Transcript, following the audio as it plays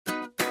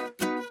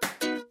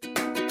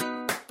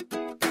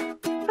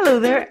Hello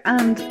there,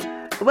 and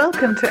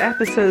welcome to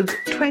episode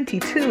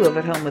 22 of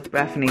At Home with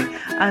Breffney.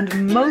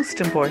 And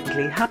most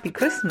importantly, happy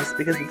Christmas,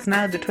 because it's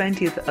now the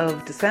 20th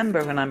of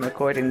December when I'm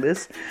recording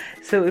this.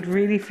 So it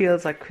really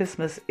feels like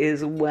Christmas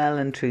is well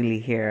and truly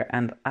here.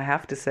 And I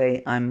have to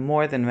say, I'm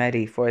more than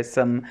ready for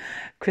some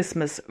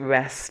Christmas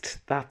rest.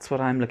 That's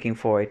what I'm looking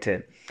forward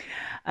to.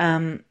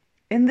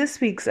 In this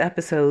week's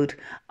episode,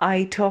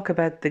 I talk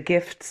about the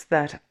gifts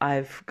that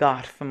I've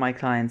got from my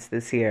clients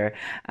this year.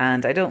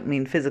 And I don't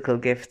mean physical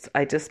gifts,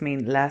 I just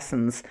mean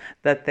lessons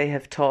that they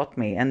have taught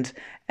me. And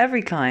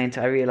every client,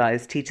 I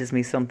realise, teaches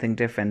me something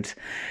different.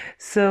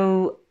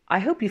 So I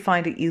hope you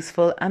find it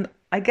useful. And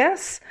I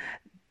guess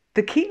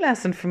the key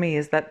lesson for me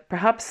is that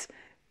perhaps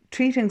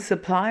treating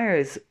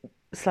suppliers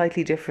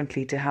slightly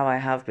differently to how I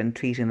have been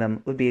treating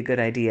them would be a good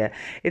idea.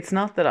 It's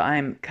not that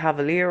I'm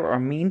cavalier or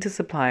mean to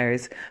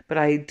suppliers, but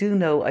I do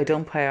know I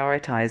don't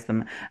prioritise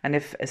them. And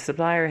if a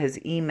supplier has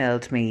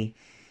emailed me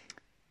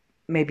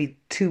maybe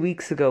 2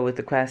 weeks ago with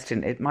the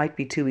question, it might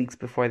be 2 weeks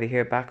before they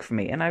hear back from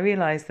me. And I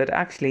realise that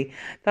actually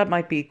that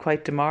might be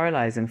quite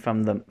demoralising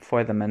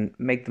for them and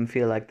make them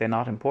feel like they're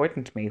not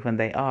important to me when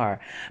they are.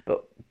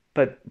 But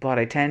what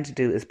I tend to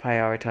do is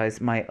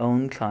prioritise my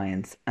own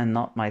clients and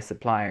not my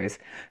suppliers.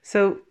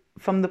 So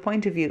from the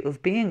point of view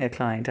of being a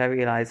client, I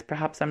realise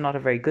perhaps I'm not a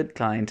very good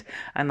client,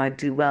 and I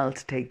do well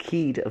to take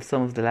heed of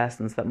some of the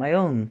lessons that my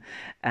own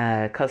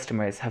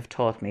customers have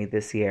taught me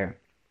this year.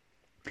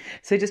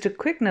 So just a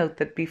quick note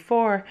that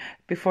before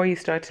you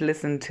start to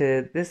listen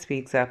to this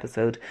week's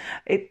episode,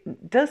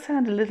 it does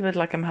sound a little bit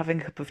like I'm having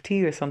a cup of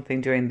tea or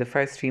something during the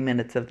first few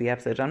minutes of the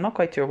episode. I'm not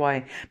quite sure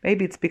why.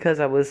 Maybe it's because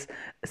I was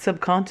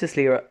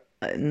subconsciously or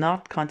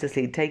not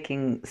consciously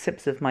taking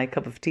sips of my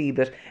cup of tea,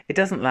 but it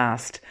doesn't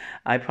last,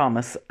 I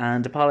promise,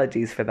 and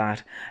apologies for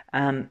that.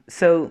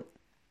 So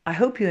I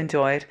hope you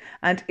enjoy it,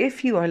 and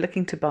if you are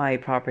looking to buy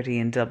property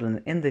in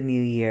Dublin in the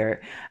new year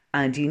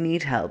and you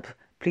need help,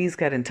 please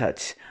get in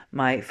touch.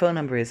 My phone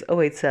number is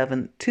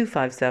 087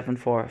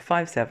 2574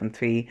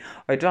 573,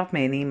 or drop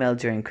me an email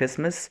during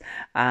Christmas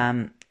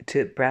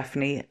to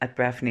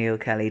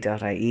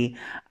breffney@breffneyokelly.ie,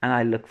 and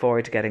I look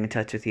forward to getting in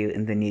touch with you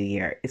in the new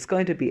year. It's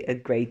going to be a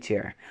great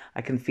year.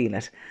 I can feel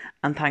it.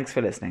 And thanks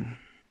for listening.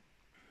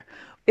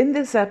 In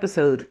this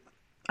episode,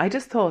 I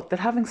just thought that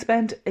having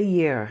spent a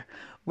year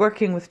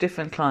working with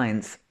different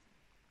clients,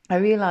 I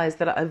realised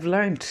that I've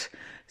learnt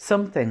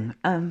something,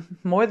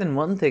 more than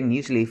one thing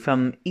usually,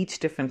 from each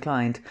different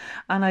client.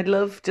 And I'd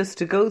love just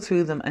to go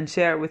through them and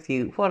share with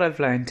you what I've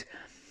learnt,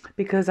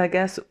 because I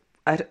guess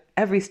at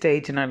every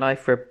stage in our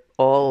life we're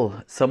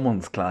all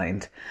someone's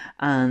client.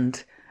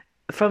 And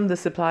from the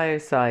supplier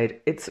side,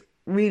 it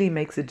really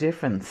makes a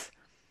difference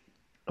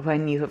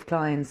when you have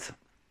clients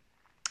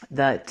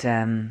that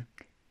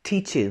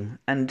teach you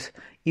and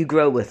you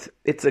grow with.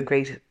 It's a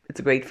great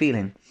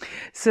feeling.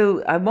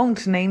 So I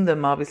won't name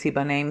them obviously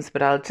by names,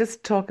 but I'll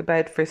just talk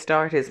about, for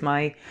starters,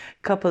 my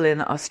couple in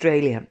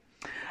Australia.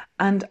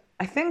 And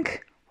I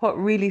think what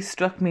really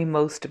struck me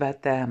most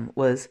about them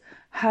was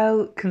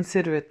how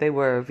considerate they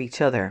were of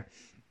each other.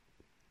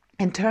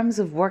 In terms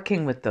of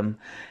working with them,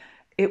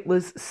 it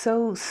was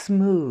so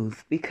smooth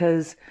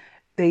because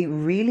they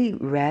really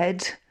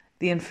read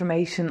the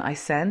information I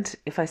sent.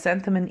 If I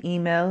sent them an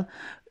email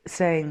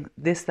saying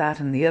this,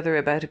 that and the other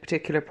about a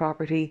particular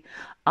property,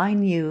 I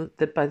knew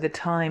that by the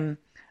time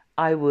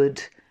I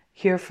would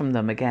hear from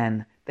them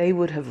again, they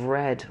would have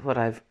read what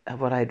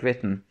I'd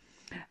written,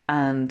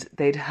 and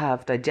they'd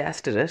have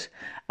digested it,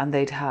 and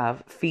they'd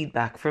have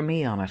feedback from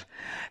me on it.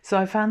 So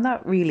I found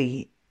that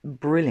really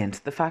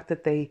brilliant, the fact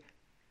that they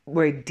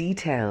were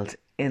detailed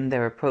in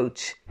their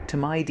approach to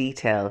my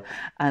detail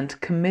and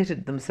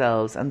committed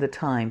themselves and the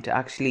time to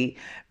actually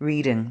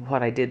reading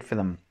what I did for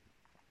them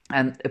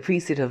and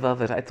appreciative of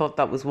it. I thought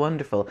that was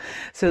wonderful.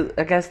 So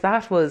I guess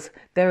that was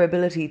their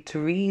ability to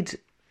read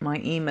my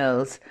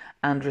emails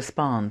and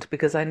respond,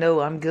 because I know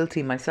I'm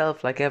guilty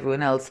myself, like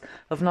everyone else,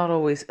 of not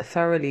always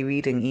thoroughly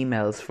reading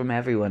emails from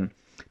everyone,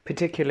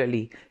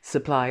 particularly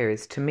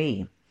suppliers to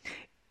me.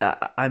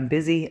 I'm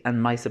busy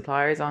and my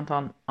suppliers aren't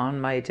on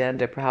my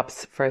agenda.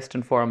 Perhaps first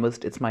and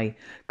foremost, it's my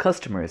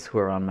customers who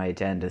are on my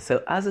agenda.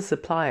 So as a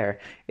supplier,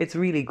 it's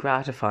really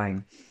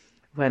gratifying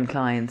when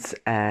clients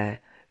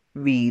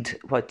read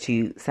what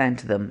you send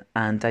to them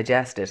and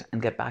digest it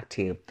and get back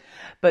to you.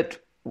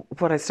 But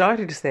what I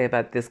started to say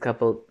about this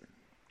couple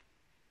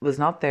was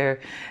not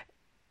their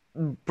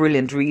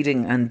brilliant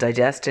reading and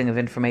digesting of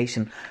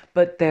information,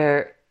 but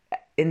their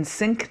in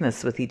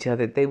syncness with each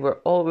other. They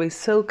were always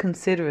so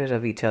considerate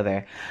of each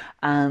other,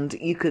 and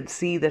you could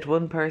see that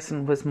one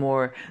person was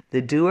more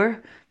the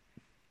doer,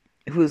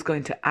 who was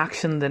going to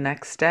action the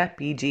next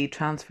step, e.g.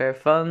 transfer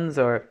funds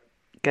or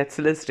get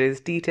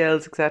solicitors'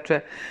 details,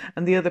 etc.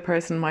 And the other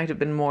person might have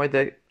been more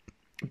the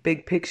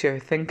big picture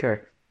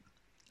thinker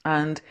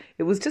And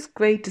it was just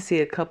great to see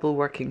a couple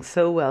working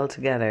so well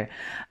together.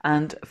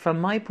 And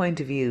from my point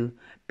of view,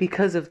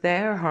 because of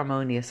their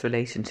harmonious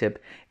relationship,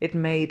 it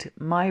made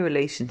my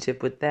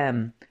relationship with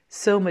them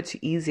so much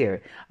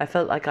easier. I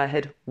felt like I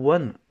had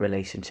one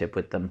relationship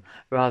with them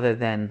rather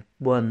than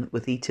one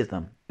with each of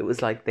them. It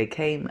was like they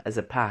came as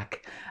a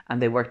pack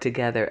and they worked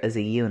together as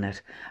a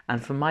unit.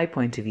 And from my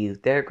point of view,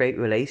 their great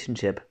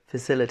relationship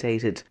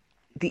facilitated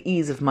the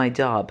ease of my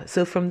job.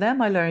 So from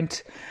them, I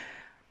learned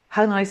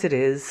how nice it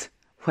is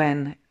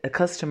when a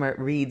customer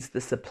reads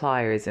the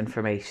supplier's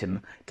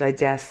information,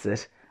 digests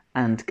it,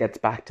 and gets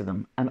back to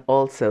them. And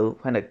also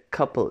when a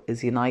couple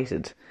is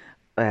united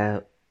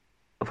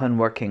when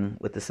working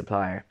with the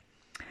supplier.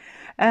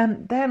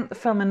 And then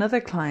from another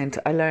client,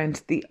 I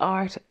learned the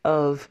art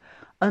of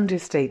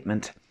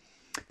understatement.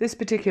 This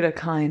particular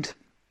client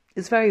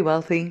is very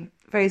wealthy,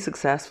 very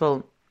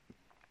successful.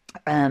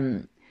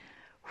 When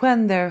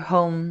they're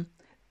home,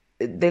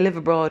 they live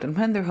abroad, and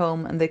when they're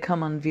home and they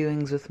come on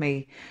viewings with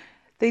me,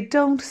 they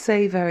don't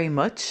say very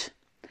much.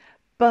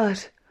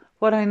 But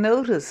what I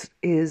notice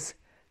is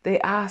they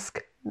ask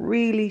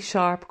really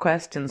sharp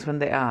questions when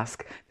they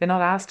ask. They're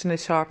not asked in a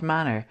sharp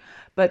manner,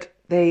 but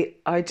they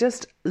are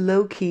just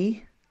low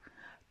key,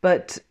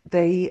 but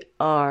they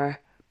are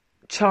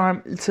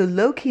so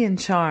low key and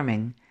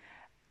charming,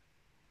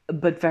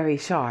 but very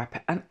sharp.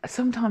 And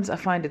sometimes I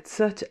find it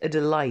such a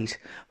delight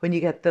when you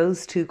get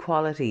those two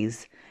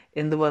qualities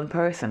in the one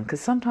person,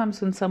 because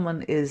sometimes when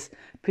someone is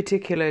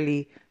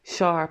particularly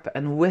sharp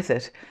and with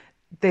it,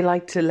 they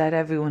like to let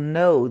everyone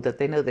know that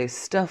they know their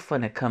stuff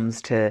when it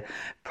comes to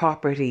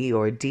property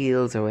or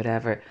deals or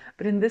whatever.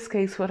 But in this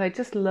case, what I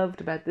just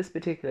loved about this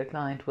particular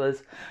client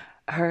was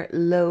her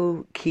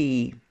low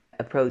key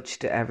approach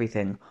to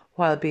everything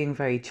while being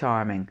very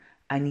charming.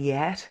 And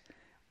yet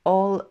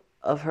all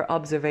of her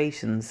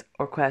observations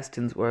or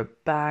questions were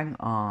bang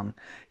on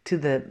to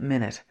the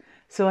minute.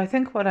 So I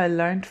think what I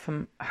learned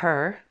from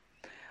her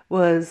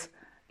was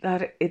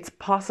that it's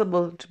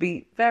possible to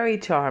be very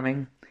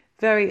charming,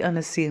 very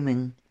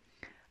unassuming,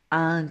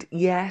 and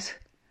yet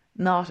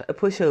not a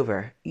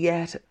pushover,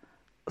 yet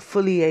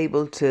fully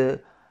able to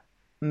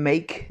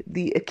make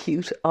the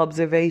acute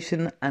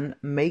observation and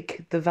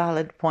make the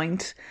valid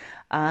point.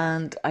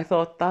 And I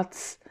thought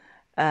that's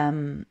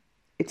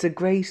it's a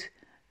great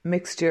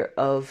mixture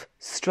of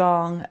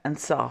strong and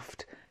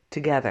soft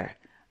together,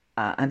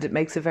 and it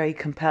makes a very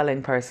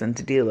compelling person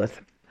to deal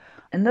with.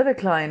 Another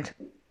client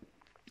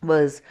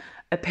was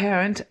a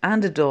parent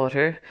and a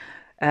daughter.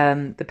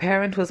 The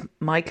parent was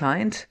my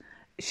client.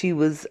 She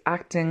was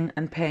acting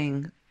and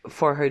paying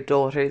for her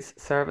daughter's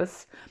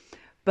service.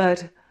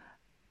 But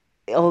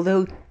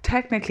although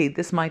technically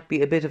this might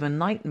be a bit of a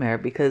nightmare,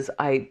 because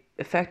I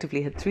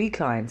effectively had three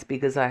clients,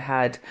 because I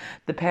had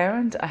the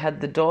parent, I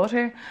had the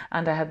daughter,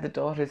 and I had the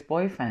daughter's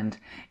boyfriend.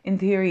 In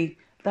theory,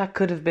 that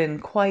could have been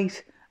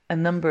quite a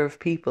number of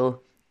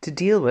people to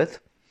deal with.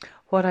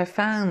 What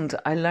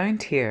I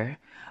learned here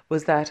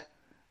was that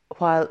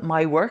while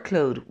my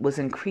workload was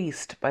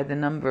increased by the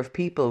number of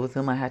people with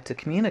whom I had to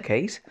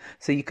communicate,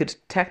 so you could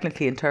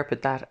technically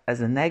interpret that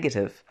as a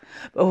negative,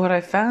 but what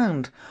I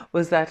found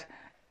was that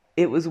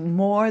it was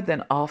more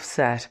than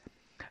offset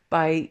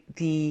by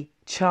the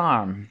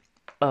charm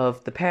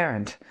of the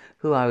parent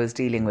who I was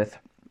dealing with.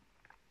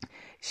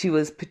 She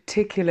was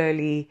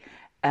particularly,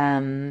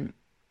 I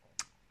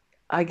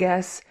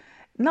guess,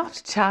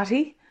 not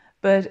chatty,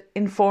 but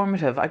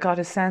informative. I got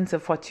a sense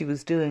of what she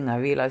was doing. I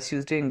realised she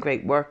was doing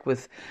great work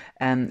with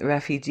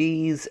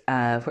refugees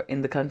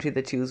in the country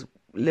that she was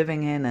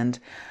living in, and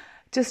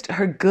just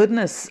her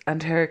goodness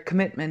and her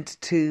commitment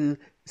to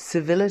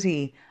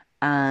civility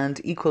and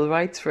equal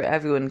rights for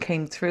everyone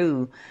came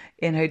through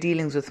in her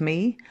dealings with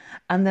me.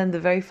 And then the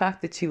very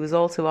fact that she was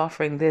also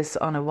offering this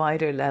on a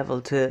wider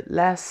level to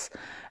less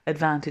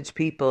advantaged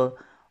people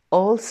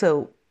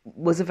also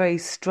was a very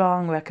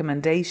strong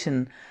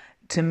recommendation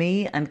to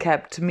me and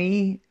kept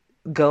me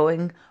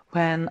going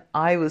when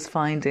I was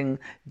finding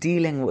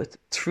dealing with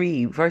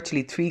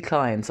virtually three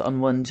clients on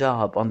one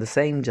job, on the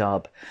same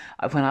job.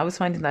 When I was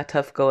finding that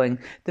tough going,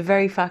 the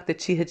very fact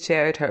that she had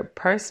shared her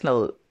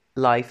personal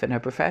life and her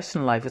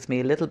professional life with me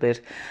a little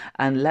bit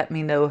and let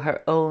me know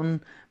her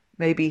own,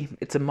 maybe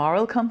it's a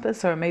moral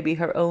compass or maybe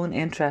her own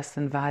interests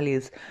and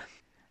values,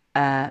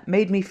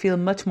 made me feel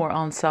much more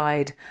on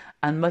side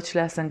and much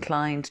less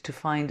inclined to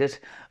find it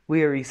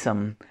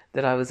wearisome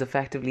that I was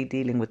effectively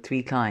dealing with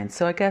three clients.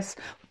 So I guess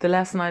the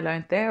lesson I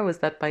learned there was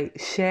that by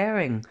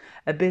sharing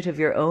a bit of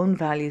your own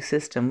value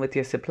system with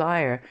your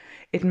supplier,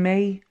 it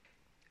may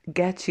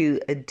get you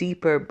a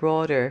deeper,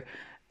 broader,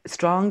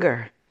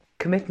 stronger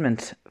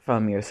commitment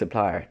from your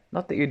supplier.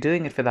 Not that you're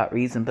doing it for that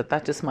reason, but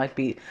that just might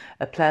be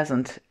a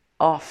pleasant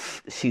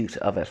offshoot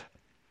of it.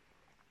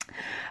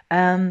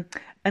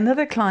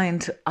 Another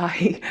client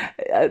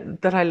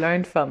that I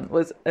learned from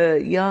was a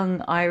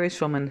young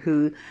Irish woman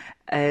who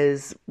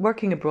is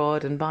working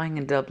abroad and buying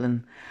in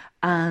Dublin.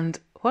 And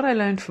what I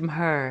learned from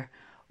her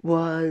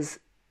was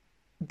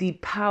the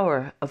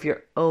power of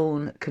your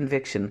own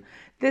conviction,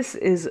 This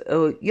is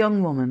a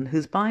young woman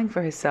who's buying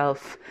for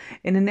herself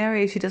in an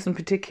area she doesn't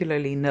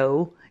particularly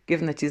know,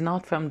 given that she's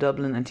not from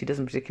Dublin and she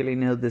doesn't particularly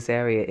know this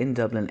area in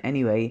Dublin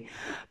anyway.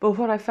 But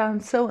what I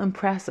found so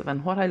impressive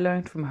and what I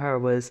learned from her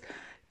was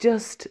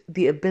just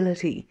the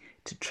ability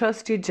to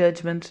trust your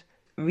judgment,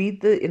 read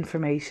the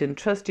information,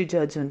 trust your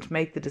judgment,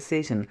 make the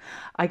decision.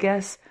 I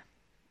guess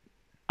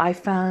I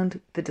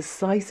found the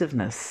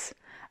decisiveness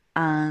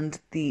and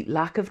the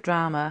lack of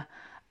drama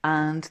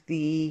and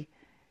the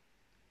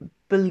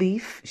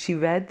belief. She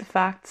read the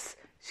facts,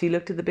 she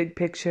looked at the big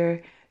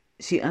picture,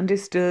 she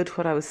understood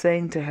what I was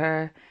saying to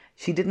her.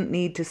 She didn't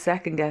need to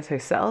second guess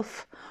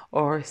herself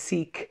or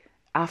seek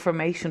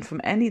affirmation from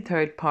any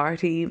third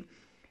party.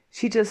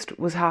 She just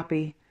was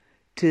happy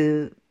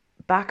to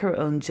back her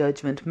own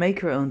judgment, make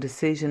her own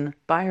decision,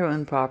 buy her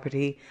own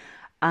property,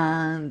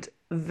 and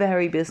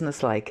very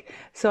businesslike.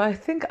 So I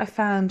think I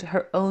found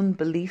her own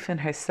belief in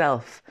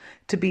herself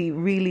to be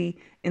really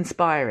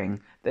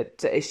inspiring,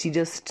 that she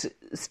just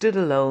stood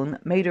alone,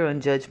 made her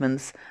own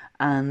judgments,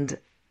 and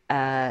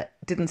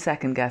didn't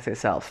second guess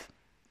herself,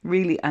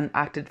 really, and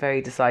acted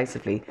very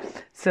decisively.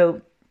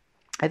 So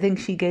I think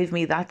she gave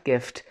me that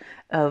gift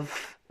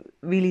of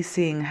really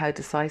seeing how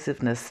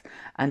decisiveness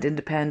and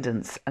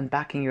independence and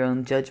backing your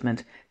own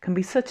judgment can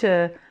be such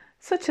a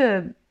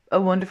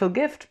wonderful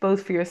gift,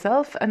 both for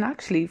yourself and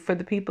actually for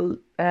the people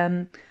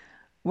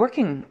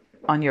working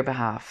on your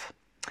behalf.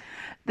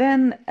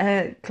 Then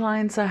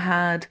clients I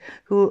had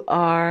who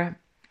are,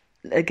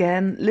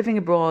 again, living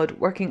abroad,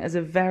 working as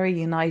a very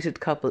united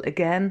couple.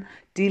 Again,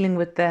 dealing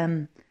with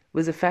them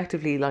was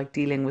effectively like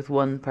dealing with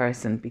one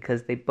person,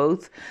 because they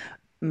both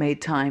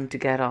made time to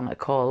get on a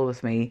call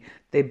with me.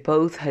 They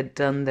both had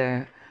done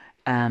their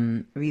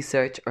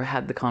research or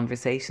had the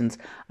conversations.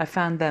 I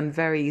found them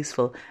very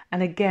useful.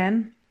 And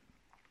again,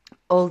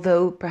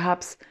 although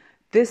perhaps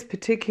this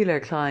particular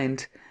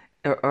client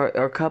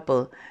or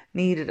couple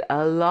needed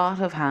a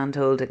lot of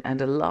hand-holding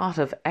and a lot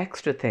of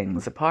extra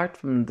things, apart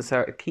from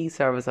the key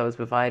service I was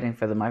providing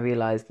for them, I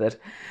realised that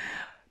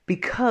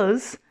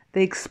because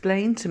they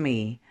explained to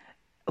me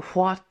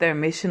what their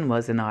mission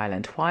was in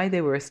Ireland, why they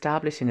were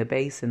establishing a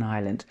base in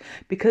Ireland,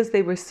 because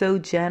they were so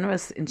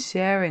generous in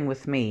sharing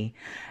with me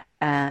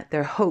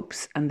their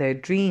hopes and their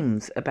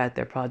dreams about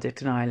their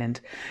project in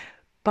Ireland.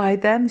 By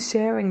them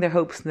sharing their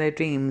hopes and their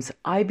dreams,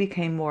 I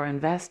became more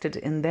invested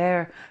in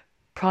their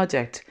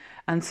project.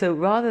 And so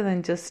rather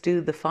than just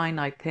do the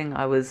finite thing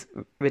I was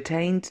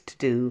retained to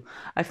do,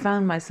 I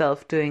found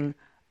myself doing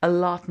a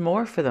lot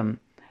more for them.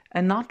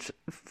 And not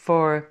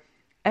for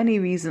any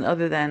reason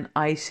other than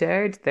I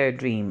shared their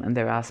dream and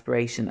their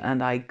aspiration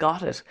and I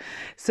got it.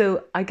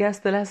 So I guess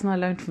the lesson I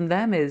learned from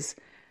them is,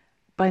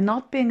 by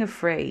not being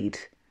afraid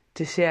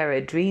to share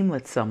a dream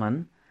with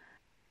someone,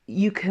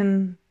 you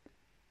can...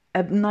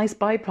 A nice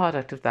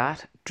byproduct of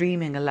that,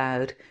 dreaming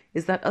aloud,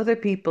 is that other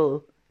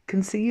people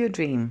can see your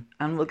dream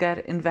and will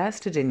get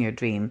invested in your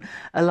dream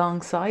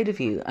alongside of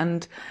you.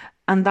 And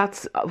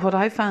that's what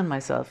I found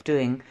myself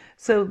doing.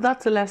 So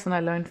that's a lesson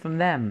I learned from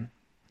them,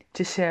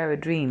 to share a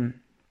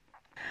dream.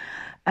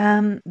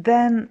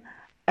 Then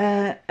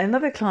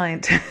another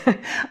client,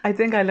 I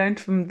think I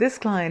learned from this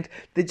client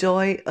the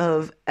joy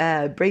of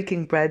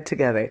breaking bread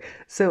together.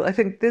 So I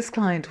think this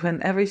client,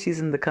 whenever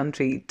she's in the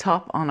country,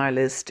 top on our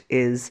list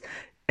is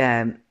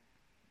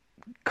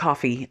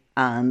coffee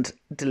and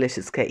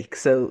delicious cake.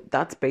 So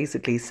that's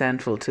basically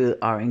central to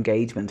our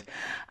engagement.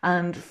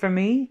 And for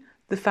me,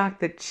 the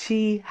fact that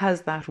she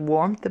has that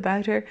warmth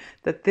about her,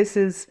 that this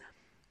is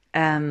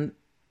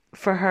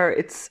for her,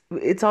 it's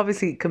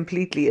obviously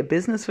completely a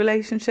business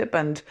relationship,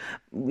 and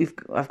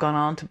I've gone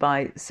on to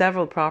buy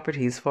several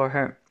properties for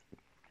her.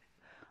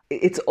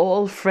 It's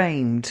all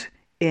framed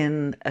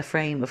in a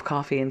frame of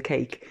coffee and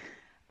cake.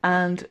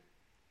 And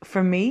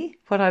for me,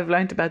 what I've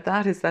learned about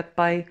that is that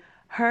by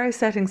her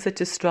setting such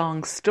a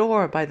strong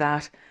store by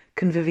that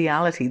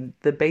conviviality,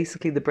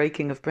 basically the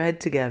breaking of bread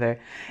together,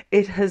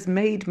 it has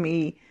made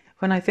me,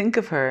 when I think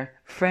of her,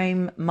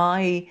 frame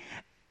my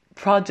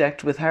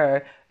project with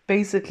her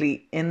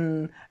basically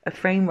in a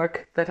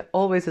framework that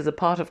always has a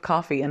pot of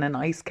coffee and a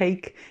nice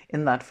cake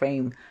in that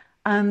frame.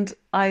 And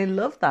I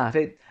love that.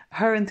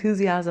 Her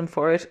enthusiasm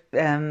for it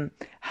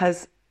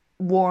has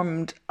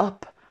warmed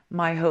up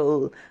my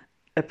whole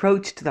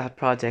approach to that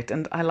project,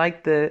 and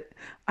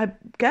I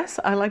guess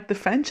I like the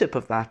friendship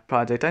of that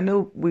project. I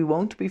know we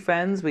won't be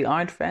friends, we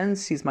aren't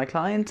friends, she's my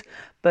client,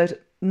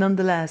 but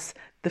nonetheless,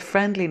 the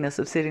friendliness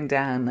of sitting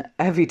down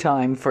every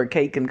time for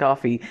cake and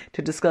coffee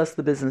to discuss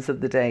the business of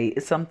the day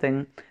is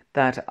something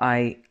that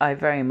I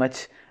very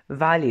much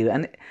value,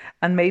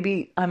 and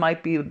maybe I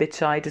might be a bit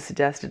shy to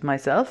suggest it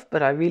myself,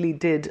 but I really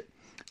did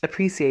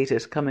appreciate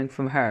it coming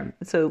from her.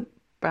 So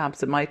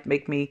perhaps it might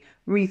make me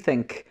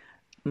rethink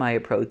my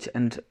approach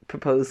and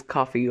propose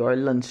coffee or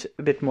lunch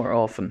a bit more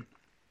often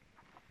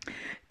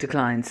to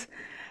clients.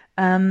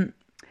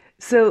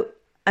 So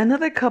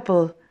another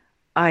couple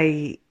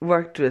I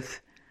worked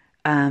with,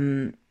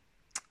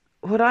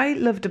 what I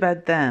loved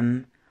about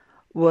them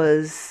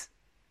was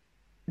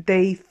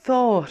they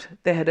thought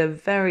they had a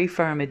very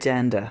firm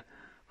agenda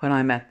when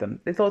I met them.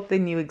 They thought they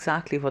knew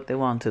exactly what they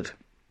wanted.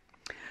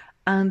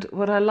 And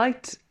what I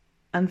liked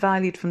and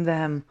valued from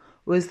them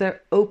was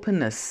their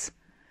openness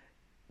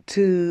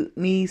to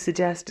me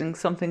suggesting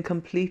something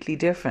completely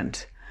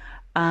different.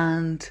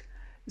 And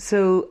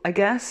so I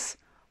guess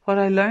what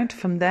I learned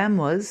from them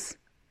was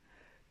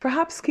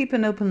perhaps keep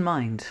an open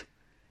mind,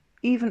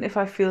 even if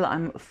I feel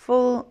I'm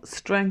full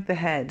strength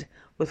ahead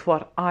with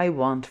what I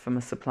want from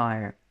a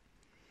supplier.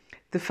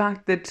 The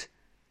fact that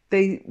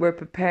they were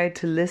prepared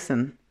to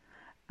listen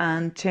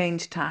and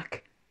change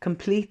tack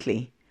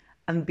completely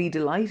and be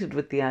delighted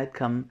with the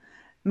outcome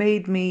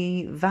made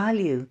me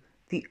value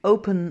the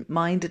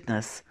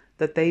open-mindedness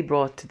that they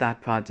brought to that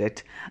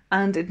project,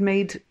 and it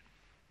made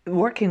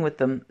working with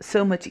them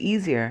so much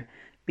easier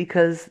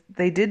because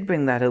they did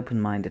bring that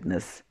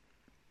open-mindedness.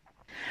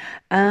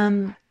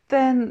 Then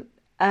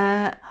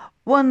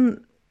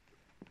one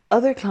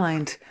other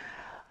client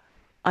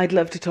I'd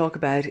love to talk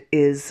about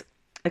is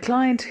a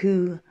client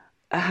who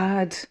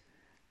had,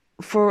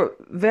 for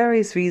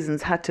various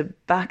reasons, had to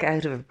back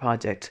out of a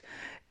project.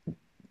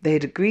 They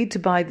had agreed to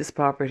buy this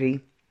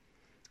property.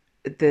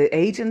 The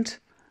agent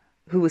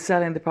who was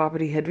selling the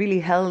property had really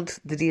held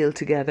the deal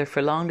together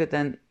for longer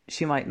than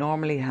she might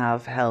normally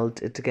have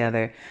held it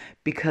together,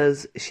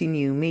 because she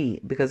knew me,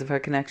 because of her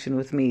connection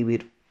with me.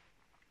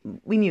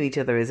 We knew each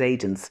other as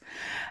agents.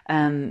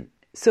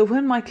 So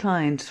when my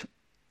client,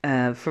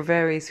 for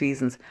various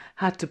reasons,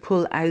 had to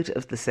pull out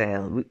of the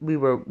sale, we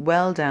were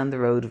well down the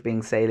road of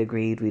being sale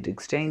agreed. We'd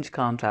exchanged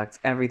contracts,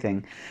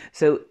 everything.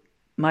 So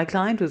my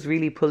client was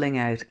really pulling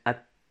out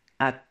at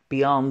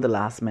beyond the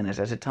last minute,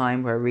 at a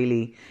time where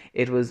really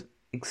it was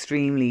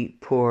extremely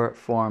poor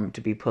form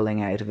to be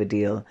pulling out of a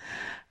deal.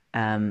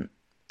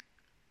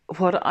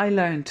 What I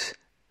learned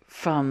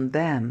from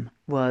them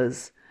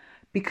was,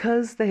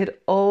 because they had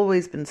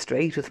always been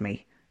straight with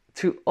me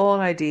through all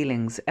our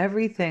dealings,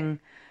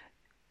 everything,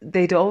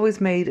 they'd always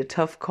made a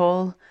tough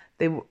call.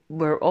 They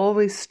were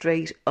always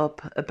straight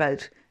up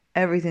about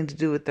everything to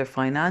do with their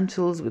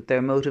financials, with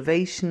their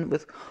motivation,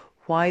 with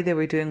why they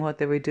were doing what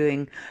they were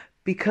doing.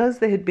 Because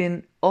they had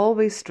been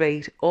always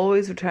straight,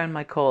 always returned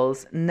my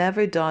calls,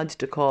 never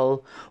dodged a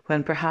call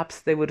when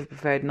perhaps they would have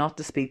preferred not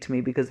to speak to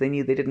me because they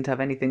knew they didn't have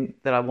anything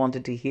that I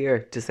wanted to hear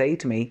to say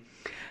to me.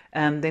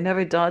 They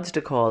never dodged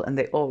a call, and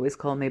they always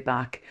called me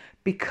back.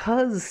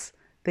 Because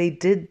they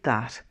did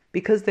that,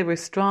 because they were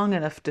strong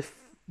enough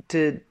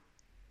to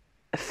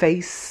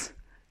face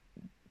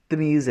the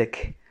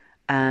music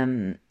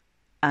and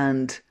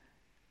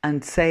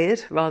say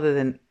it, rather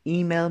than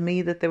email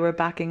me that they were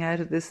backing out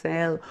of this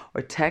sale,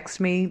 or text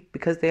me,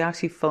 because they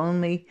actually phoned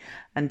me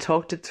and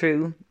talked it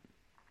through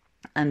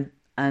and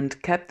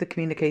kept the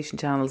communication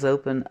channels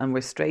open and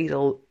were straight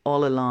all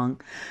along.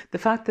 The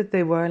fact that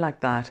they were like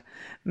that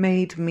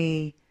made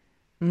me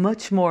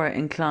much more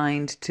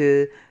inclined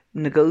to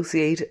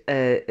negotiate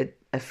a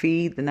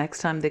fee the next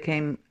time they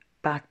came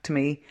back to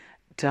me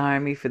to hire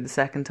me for the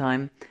second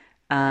time.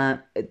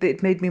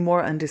 It made me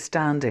more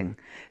understanding.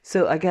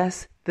 So I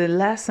guess the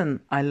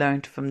lesson I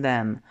learned from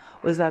them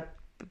was that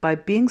by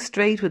being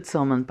straight with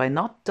someone, by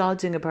not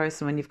dodging a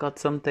person when you've got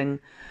something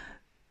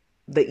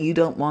that you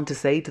don't want to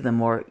say to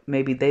them, or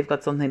maybe they've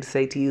got something to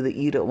say to you that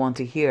you don't want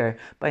to hear,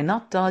 by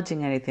not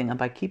dodging anything and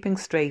by keeping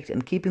straight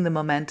and keeping the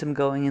momentum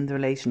going in the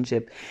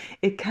relationship,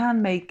 it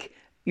can make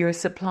your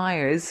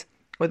suppliers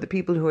or the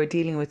people who are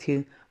dealing with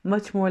you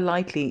much more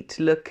likely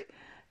to look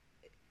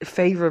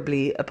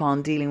favourably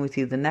upon dealing with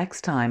you the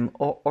next time,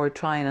 or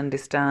try and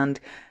understand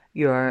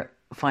your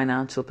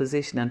financial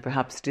position and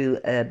perhaps do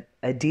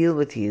a deal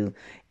with you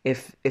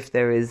if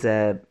there is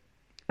a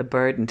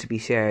burden to be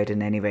shared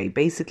in any way.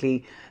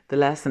 Basically, the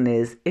lesson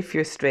is, if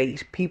you're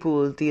straight, people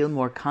will deal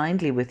more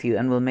kindly with you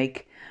and will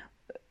make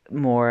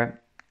more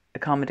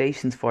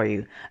accommodations for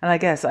you. And I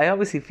guess I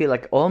obviously feel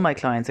like all my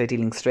clients are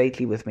dealing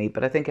straightly with me,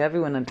 but I think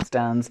everyone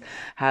understands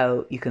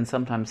how you can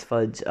sometimes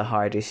fudge a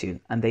hard issue,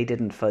 and they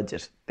didn't fudge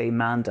it. They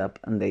manned up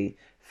and they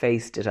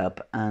faced it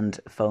up and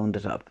phoned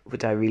it up,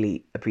 which I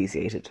really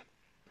appreciated.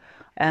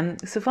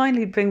 So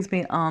finally it brings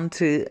me on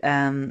to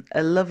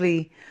a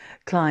lovely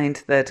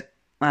client that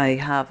I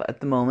have at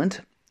the moment.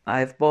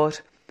 I've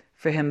bought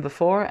for him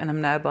before and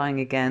I'm now buying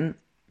again.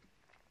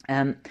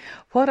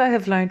 What I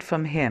have learned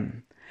from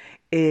him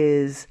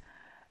is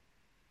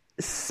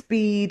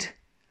speed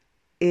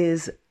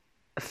is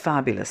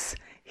fabulous.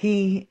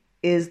 He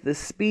is the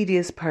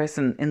speediest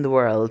person in the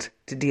world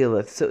to deal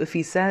with. So if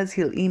he says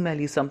he'll email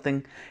you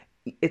something,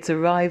 it's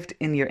arrived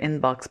in your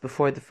inbox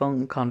before the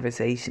phone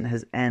conversation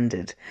has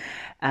ended.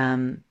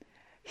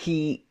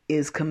 He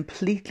is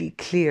completely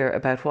clear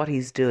about what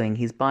he's doing.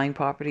 He's buying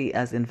property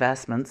as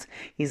investments.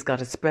 He's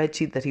got a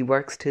spreadsheet that he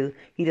works to.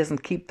 He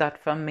doesn't keep that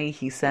from me.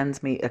 He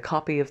sends me a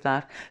copy of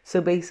that.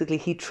 So basically,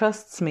 he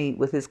trusts me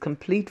with his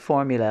complete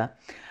formula.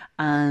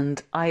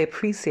 And I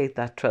appreciate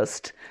that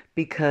trust,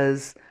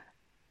 because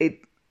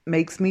it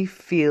makes me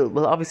feel,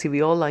 well, obviously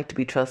we all like to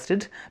be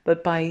trusted,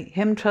 but by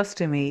him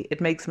trusting me, it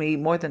makes me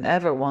more than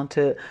ever want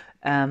to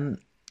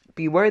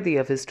be worthy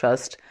of his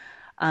trust.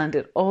 And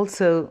it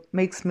also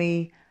makes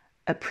me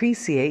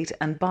appreciate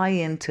and buy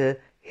into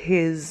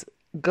his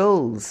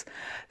goals.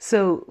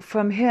 So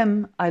from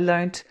him, I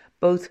learnt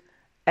both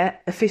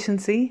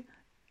efficiency,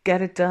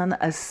 get it done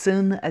as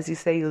soon as you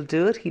say you'll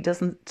do it. He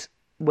doesn't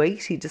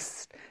wait. He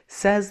just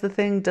says the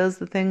thing, does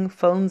the thing,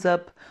 phones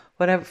up,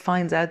 whatever,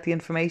 finds out the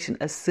information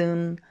as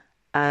soon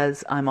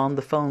as I'm on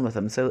the phone with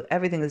him. So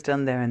everything is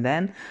done there and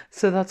then.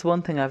 So that's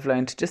one thing I've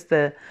learned, just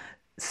the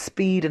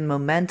speed and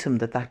momentum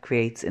that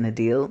creates in a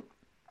deal.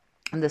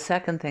 And the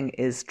second thing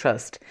is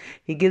trust.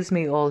 He gives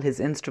me all his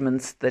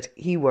instruments that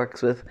he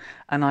works with,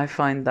 and I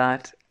find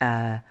that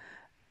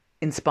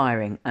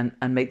inspiring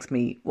and makes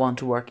me want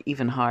to work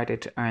even harder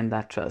to earn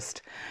that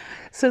trust.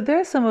 So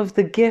there's some of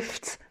the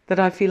gifts that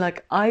I feel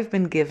like I've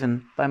been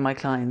given by my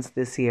clients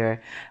this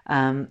year,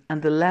 and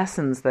the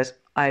lessons that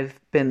I've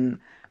been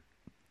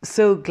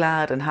so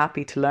glad and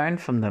happy to learn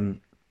from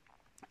them.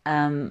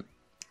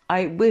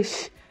 I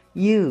wish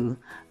you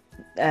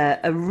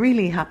a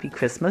really happy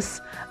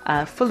Christmas,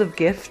 full of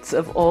gifts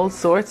of all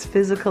sorts,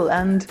 physical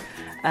and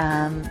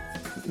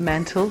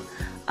mental.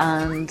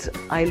 And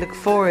I look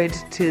forward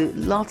to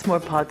lots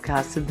more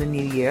podcasts in the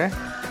new year.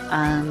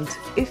 And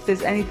if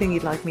there's anything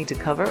you'd like me to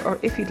cover, or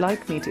if you'd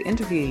like me to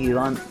interview you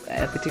on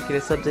a particular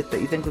subject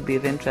that you think would be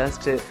of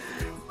interest to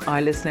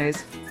our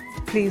listeners,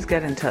 please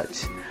get in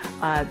touch.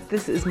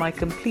 This is my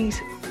complete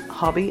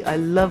hobby. I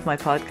love my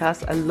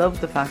podcast. I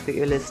love the fact that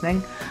you're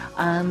listening.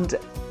 And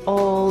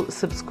all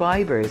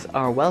subscribers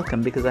are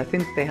welcome, because I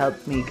think they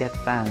help me get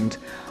found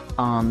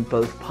on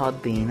both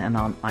Podbean and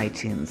on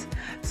iTunes.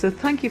 So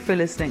thank you for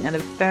listening, and a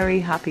very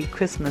happy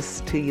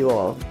Christmas to you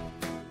all.